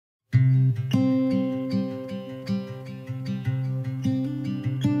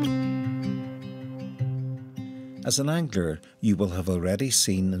As an angler, you will have already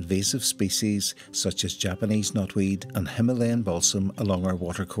seen invasive species such as Japanese knotweed and Himalayan balsam along our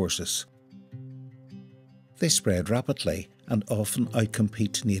watercourses. They spread rapidly and often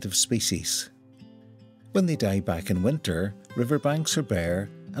outcompete native species. When they die back in winter, riverbanks are bare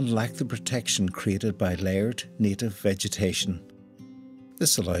and lack the protection created by layered native vegetation.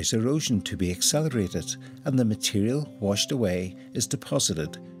 This allows erosion to be accelerated and the material washed away is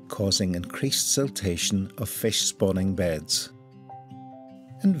deposited, causing increased siltation of fish spawning beds.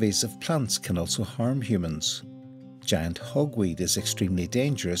 Invasive plants can also harm humans. Giant hogweed is extremely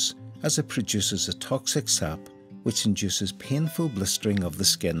dangerous as it produces a toxic sap which induces painful blistering of the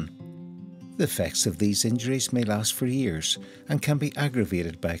skin. The effects of these injuries may last for years and can be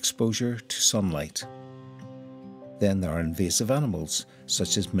aggravated by exposure to sunlight. Then there are invasive animals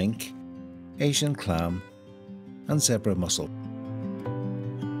such as mink, Asian clam and zebra mussel.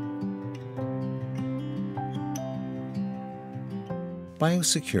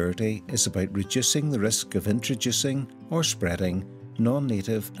 Biosecurity is about reducing the risk of introducing or spreading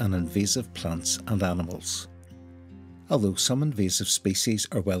non-native and invasive plants and animals. Although some invasive species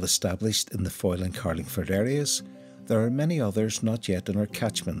are well established in the Foyle and Carlingford areas, there are many others not yet in our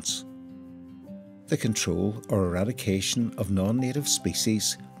catchments. The control or eradication of non-native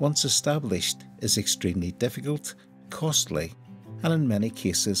species, once established, is extremely difficult, costly, and in many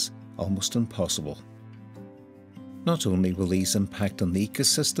cases almost impossible. Not only will these impact on the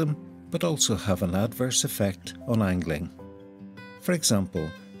ecosystem, but also have an adverse effect on angling. For example,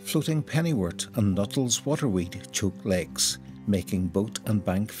 floating Pennywort and Nuttall's waterweed choke lakes, making boat and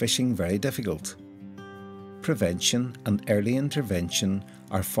bank fishing very difficult. Prevention and early intervention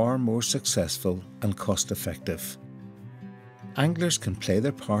are far more successful and cost-effective. Anglers can play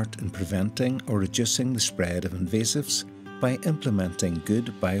their part in preventing or reducing the spread of invasives by implementing good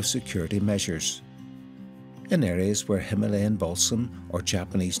biosecurity measures. In areas where Himalayan balsam or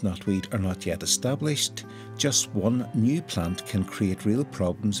Japanese knotweed are not yet established, just one new plant can create real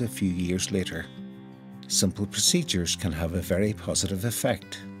problems a few years later. Simple procedures can have a very positive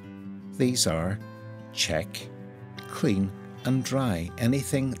effect. These are: check, clean and dry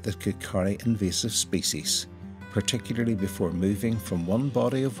anything that could carry invasive species, particularly before moving from one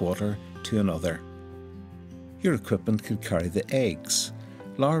body of water to another. Your equipment could carry the eggs,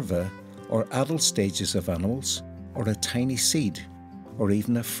 larvae or adult stages of animals, or a tiny seed, or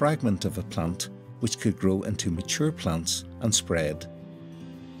even a fragment of a plant which could grow into mature plants and spread.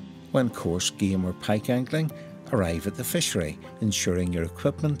 When coarse game or pike angling, arrive at the fishery, ensuring your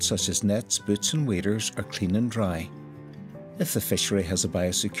equipment such as nets, boots and waders are clean and dry. If the fishery has a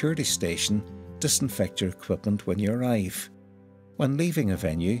biosecurity station, disinfect your equipment when you arrive. When leaving a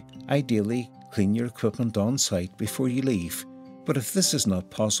venue, ideally clean your equipment on site before you leave, but if this is not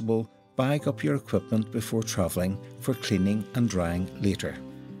possible, bag up your equipment before travelling for cleaning and drying later.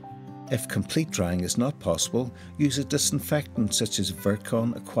 If complete drying is not possible, use a disinfectant such as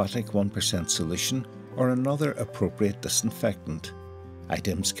Virkon Aquatic 1% solution or another appropriate disinfectant.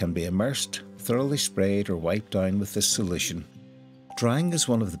 Items can be immersed, thoroughly sprayed or wiped down with this solution. Drying is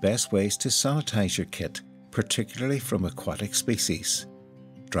one of the best ways to sanitize your kit, particularly from aquatic species.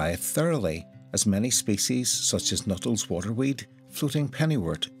 Dry it thoroughly, as many species such as Nuttall's waterweed, floating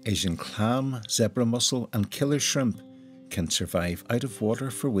Pennywort, Asian clam, zebra mussel and killer shrimp can survive out of water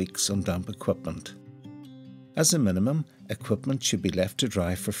for weeks on damp equipment. As a minimum, equipment should be left to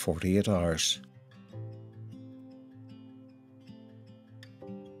dry for 48 hours.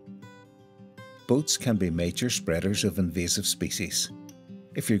 Boats can be major spreaders of invasive species.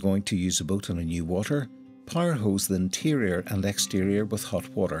 If you're going to use a boat on a new water, power hose the interior and exterior with hot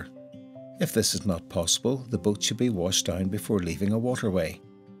water. If this is not possible, the boat should be washed down before leaving a waterway.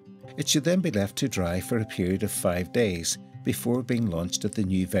 It should then be left to dry for a period of 5 days before being launched at the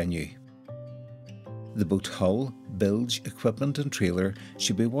new venue. The boat hull, bilge, equipment and trailer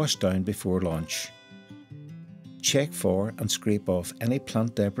should be washed down before launch. Check for and scrape off any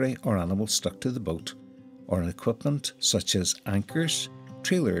plant debris or animal stuck to the boat or an equipment such as anchors,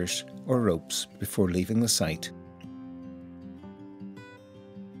 trailers or ropes before leaving the site.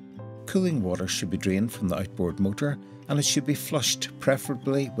 Cooling water should be drained from the outboard motor and it should be flushed,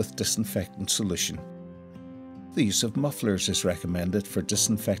 preferably with disinfectant solution. The use of mufflers is recommended for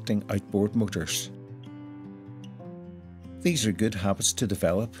disinfecting outboard motors. These are good habits to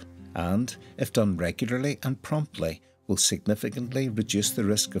develop and, if done regularly and promptly, will significantly reduce the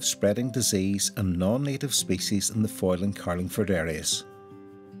risk of spreading disease and non-native species in the Foyle and Carlingford areas.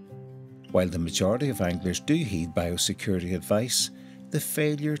 While the majority of anglers do heed biosecurity advice, the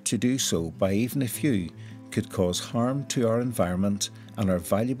failure to do so by even a few could cause harm to our environment and our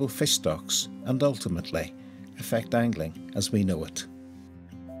valuable fish stocks and ultimately affect angling as we know it.